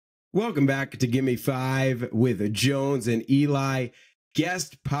Welcome back to Gimme Five with Jones and Eli,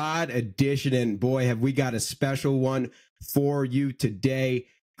 guest pod edition. And boy, have we got a special one for you today.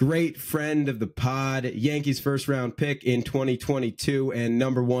 Great friend of the pod, Yankees first round pick in 2022 and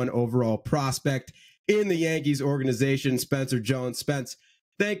number one overall prospect in the Yankees organization, Spencer Jones. Spence,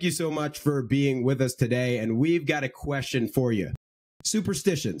 thank you so much for being with us today. And we've got a question for you.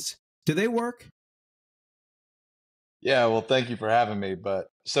 Superstitions, do they work? Yeah, well, thank you for having me. But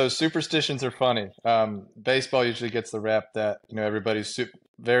so superstitions are funny. Baseball usually gets the rap that, everybody's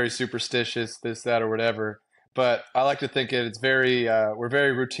very superstitious, this, that, or whatever. But I like to think it's we're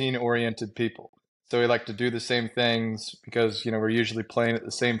very routine oriented people. So we like to do the same things because, we're usually playing at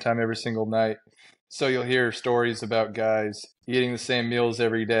the same time every single night. So you'll hear stories about guys eating the same meals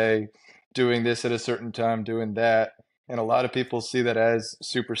every day, doing this at a certain time, doing that. And a lot of people see that as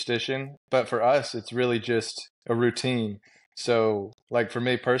superstition, but for us, it's really just a routine. So, like for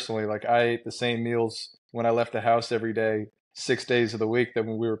me personally, like I ate the same meals when I left the house every day, 6 days of the week that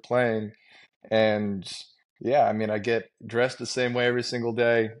when we were playing. And yeah, I mean, I get dressed the same way every single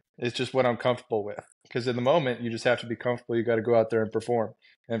day. It's just what I'm comfortable with. Because in the moment, you just have to be comfortable. You got to go out there and perform.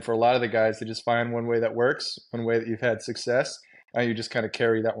 And for a lot of the guys, they just find one way that works, one way that you've had success, and you just kind of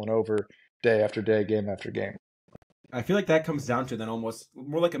carry that one over day after day, game after game. I feel like that comes down to then almost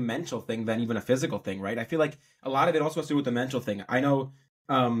more like a mental thing than even a physical thing, right? I feel like a lot of it also has to do with the mental thing. I know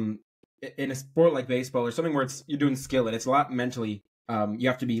in a sport like baseball or something where you're doing skill and it's a lot mentally, you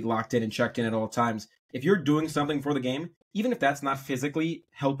have to be locked in and checked in at all times. If you're doing something for the game, even if that's not physically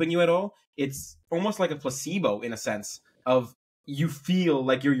helping you at all, it's almost like a placebo in a sense of you feel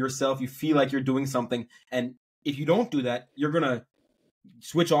like you're yourself, you feel like you're doing something. And if you don't do that, you're going to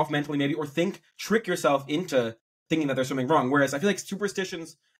switch off mentally maybe or trick yourself into thinking that there's something wrong. Whereas I feel like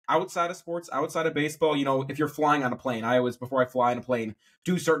superstitions outside of sports, outside of baseball, if you're flying on a plane, I always, before I fly on a plane,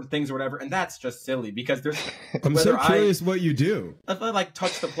 do certain things or whatever. And that's just silly because there's... I'm so curious what you do. If I like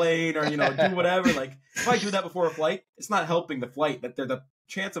touch the plane or, do whatever, like if I do that before a flight, it's not helping the flight. That the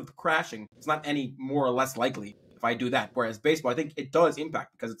chance of crashing is not any more or less likely if I do that. Whereas baseball, I think it does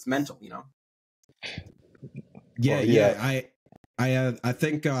impact because it's mental, Yeah. I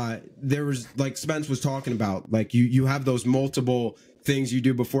think there was, like Spence was talking about, like you have those multiple things you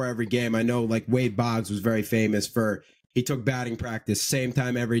do before every game. I know like Wade Boggs was very famous for, he took batting practice same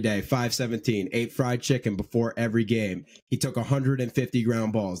time every day, 5:17, ate fried chicken before every game. He took 150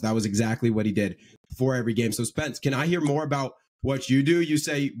 ground balls. That was exactly what he did before every game. So Spence, can I hear more about what you do? You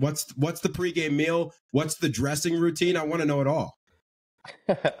say, what's the pregame meal? What's the dressing routine? I want to know it all.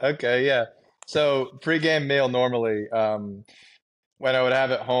 Okay, yeah. So pregame meal normally, when I would have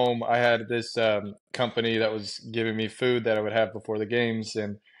at home, I had this company that was giving me food that I would have before the games,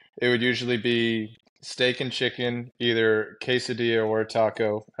 and it would usually be steak and chicken, either quesadilla or a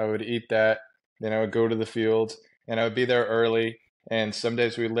taco. I would eat that, then I would go to the field, and I would be there early. And some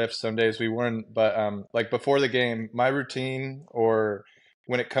days we lift, some days we weren't. But like before the game, my routine, or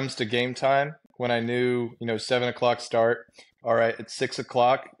when it comes to game time, when I knew 7 o'clock start, all right, it's 6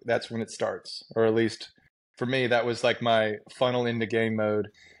 o'clock. That's when it starts, or at least for me, that was like my funnel into game mode.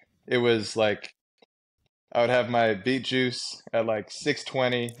 It was like I would have my beet juice at like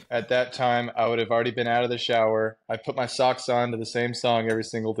 6:20. At that time, I would have already been out of the shower. I put my socks on to the same song every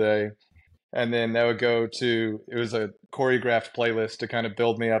single day. And then that would it was a choreographed playlist to kind of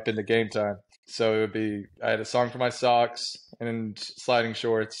build me up into game time. So it would be, I had a song for my socks and sliding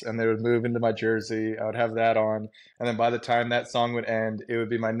shorts, and they would move into my jersey. I would have that on. And then by the time that song would end, it would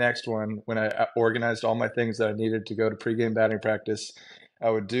be my next one when I organized all my things that I needed to go to pregame batting practice. I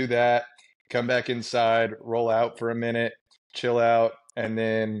would do that, come back inside, roll out for a minute, chill out, and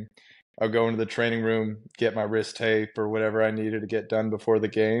then I'll go into the training room, get my wrist tape or whatever I needed to get done before the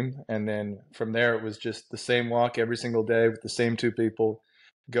game. And then from there, it was just the same walk every single day with the same two people,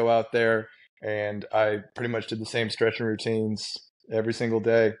 go out there. And I pretty much did the same stretching routines every single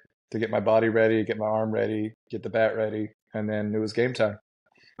day to get my body ready, get my arm ready, get the bat ready. And then it was game time.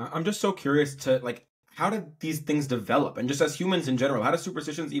 I'm just so curious to like, how did these things develop? And just as humans in general, how do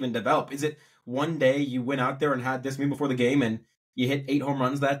superstitions even develop? Is it one day you went out there and had this meal before the game and you hit 8 home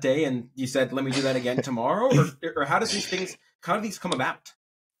runs that day and you said, let me do that again tomorrow? Or how does how do these come about?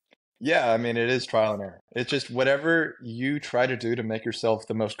 Yeah, I mean, it is trial and error. It's just whatever you try to do to make yourself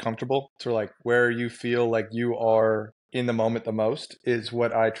the most comfortable, to like where you feel like you are in the moment the most is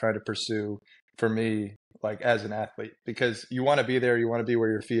what I try to pursue for me, like as an athlete, because you want to be there, you want to be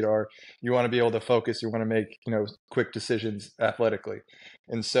where your feet are, you want to be able to focus, you want to make, quick decisions athletically.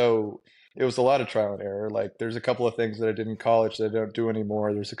 And so it was a lot of trial and error. Like there's a couple of things that I did in college that I don't do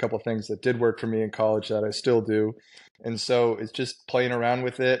anymore. There's a couple of things that did work for me in college that I still do. And so it's just playing around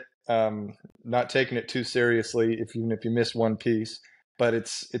with it. not taking it too seriously even if you miss one piece, but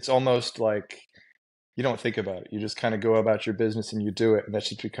it's almost like you don't think about it. You just kind of go about your business and you do it, and that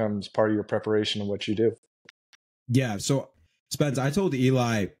just becomes part of your preparation and what you do. Yeah. So Spence, I told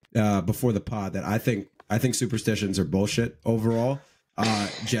Eli before the pod that I think superstitions are bullshit overall.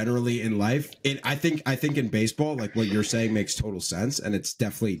 Generally in life, I think in baseball, like what you're saying makes total sense, and it's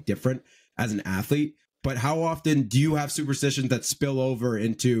definitely different as an athlete. But how often do you have superstitions that spill over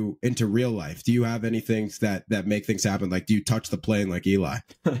into real life? Do you have any things that make things happen? Like, do you touch the plane like Eli?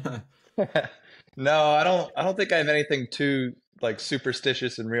 No, I don't think I have anything too like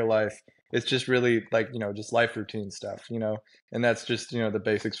superstitious in real life. It's just really like, just life routine stuff, and that's just, the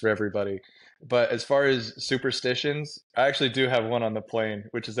basics for everybody. But as far as superstitions, I actually do have one on the plane,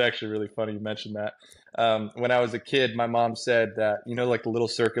 which is actually really funny you mentioned that. When I was a kid, my mom said that, like the little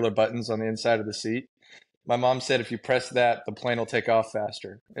circular buttons on the inside of the seat. My mom said if you press that, the plane will take off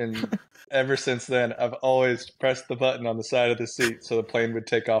faster. And ever since then, I've always pressed the button on the side of the seat so the plane would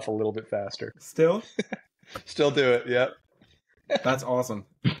take off a little bit faster. Still? Still do it, yep. That's awesome.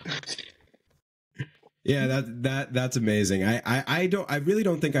 Yeah, that's amazing. I really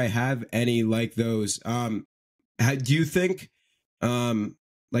don't think I have any like those. Do you think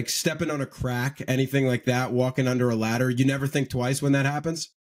like stepping on a crack, anything like that, walking under a ladder, you never think twice when that happens?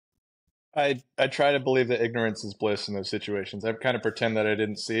 I try to believe that ignorance is bliss in those situations. I kind of pretend that I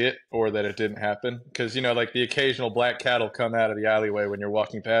didn't see it or that it didn't happen. Because, like the occasional black cat will come out of the alleyway when you're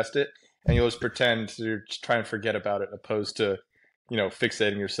walking past it, and you'll just pretend you're just trying to forget about it opposed to,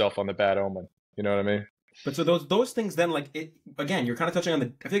 fixating yourself on the bad omen. You know what I mean? But so those things then, like, again, you're kind of touching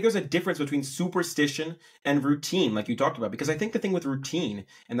on I think there's a difference between superstition and routine, like you talked about. Because I think the thing with routine,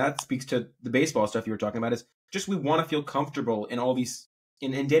 and that speaks to the baseball stuff you were talking about, is just we want to feel comfortable in all these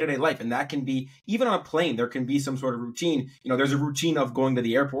in day-to-day life. And that can be, even on a plane, there can be some sort of routine. There's a routine of going to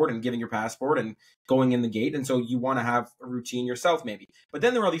the airport and giving your passport and going in the gate. And so you want to have a routine yourself, maybe. But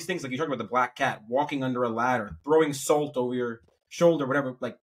then there are these things, like you talked about the black cat, walking under a ladder, throwing salt over your shoulder, whatever.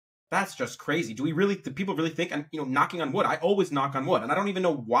 Like, that's just crazy. Do people really think, and knocking on wood, I always knock on wood, and I don't even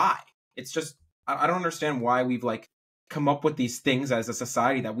know why. It's just, I don't understand why we've like come up with these things as a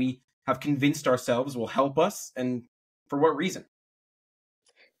society that we have convinced ourselves will help us, and for what reason?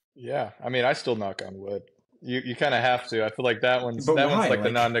 Yeah, I mean, I still knock on wood. You kind of have to. I feel like that one's like the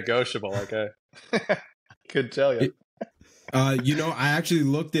non-negotiable. Like I could tell you. I actually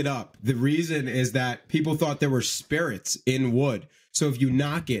looked it up. The reason is that people thought there were spirits in wood. So if you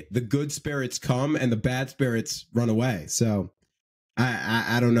knock it, the good spirits come and the bad spirits run away. So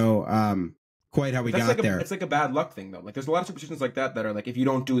I don't know quite how we got there. It's like a bad luck thing, though. Like, there's a lot of superstitions like that are like, if you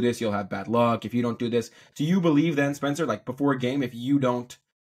don't do this, you'll have bad luck. If you don't do this. Do you believe then, Spencer, like before a game, if you don't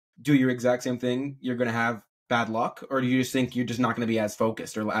do your exact same thing, you're going to have bad luck? Or do you just think you're just not going to be as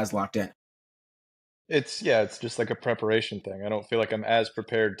focused or as locked in? It's just like a preparation thing. I don't feel like I'm as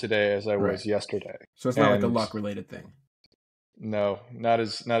prepared today as I was yesterday. So it's not like a luck related thing. No, not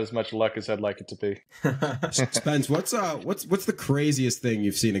as much luck as I'd like it to be. Spence, what's the craziest thing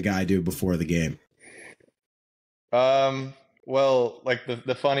you've seen a guy do before the game? Well, like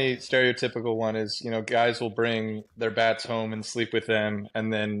the funny stereotypical one is, guys will bring their bats home and sleep with them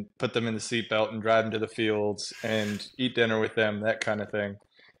and then put them in the seatbelt and drive them to the fields and eat dinner with them, that kind of thing.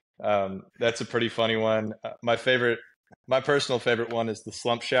 That's a pretty funny one. My personal favorite one is the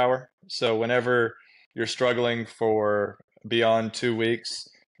slump shower. So whenever you're struggling for beyond 2 weeks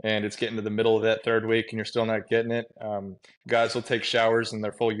and it's getting to the middle of that third week and you're still not getting it, guys will take showers in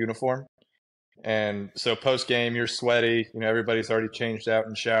their full uniform. And so post game, you're sweaty, everybody's already changed out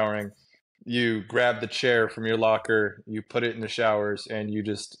and showering. You grab the chair from your locker, you put it in the showers, and you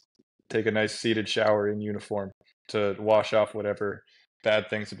just take a nice seated shower in uniform to wash off whatever bad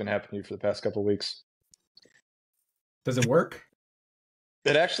things have been happening to you for the past couple of weeks. Does it work?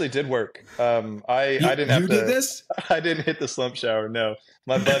 It actually did work. I didn't have to. You did this? I didn't hit the slump shower. No,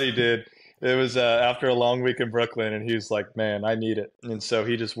 my buddy did. It was after a long week in Brooklyn, and he was like, "Man, I need it." And so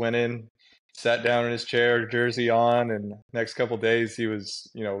he just went in, sat down in his chair, jersey on, and next couple of days he was,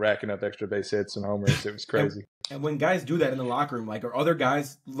 racking up extra base hits and homers. It was crazy. And when guys do that in the locker room, like, are other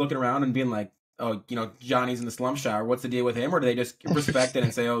guys looking around and being like, "Oh, Johnny's in the slump shower. What's the deal with him?" Or do they just respect it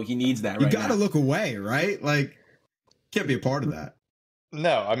and say, "Oh, he needs that right now"? You got to look away, right? Like, can't be a part of that.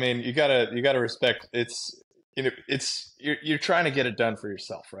 No, I mean, you gotta respect. You're trying to get it done for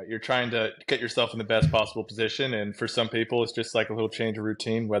yourself, right? You're trying to get yourself in the best possible position, and for some people, it's just like a little change of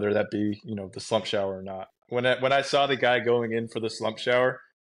routine, whether that be the slump shower or not. When I saw the guy going in for the slump shower,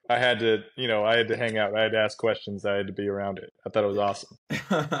 I had to hang out. I had to ask questions. I had to be around it. I thought it was awesome.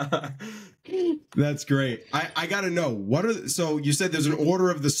 That's great. I got to know, what are so you said there's an order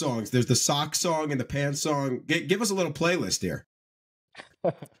of the songs. There's the sock song and the pants song. Give us a little playlist here.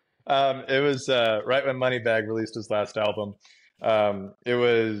 It was right when Moneybagg released his last album. It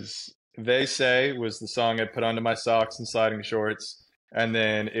was They Say was the song I put onto my socks and sliding shorts. And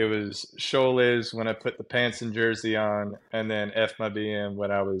then it was Shoulders when I put the pants and jersey on. And then F My BM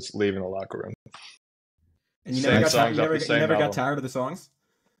when I was leaving the locker room. And you Same never got songs off the you same never got album. tired of the songs?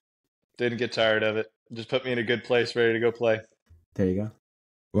 Didn't get tired of it. Just put me in a good place, ready to go play. There you go.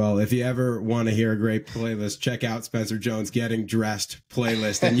 Well, if you ever want to hear a great playlist, check out Spencer Jones' Getting Dressed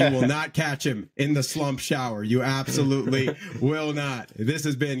playlist, and you will not catch him in the slump shower. You absolutely will not. This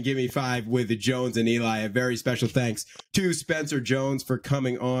has been Gimme 5 with Jones and Eli. A very special thanks to Spencer Jones for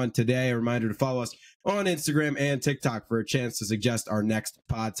coming on today. A reminder to follow us on Instagram and TikTok for a chance to suggest our next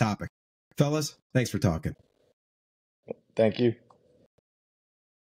pod topic. Fellas, thanks for talking. Thank you.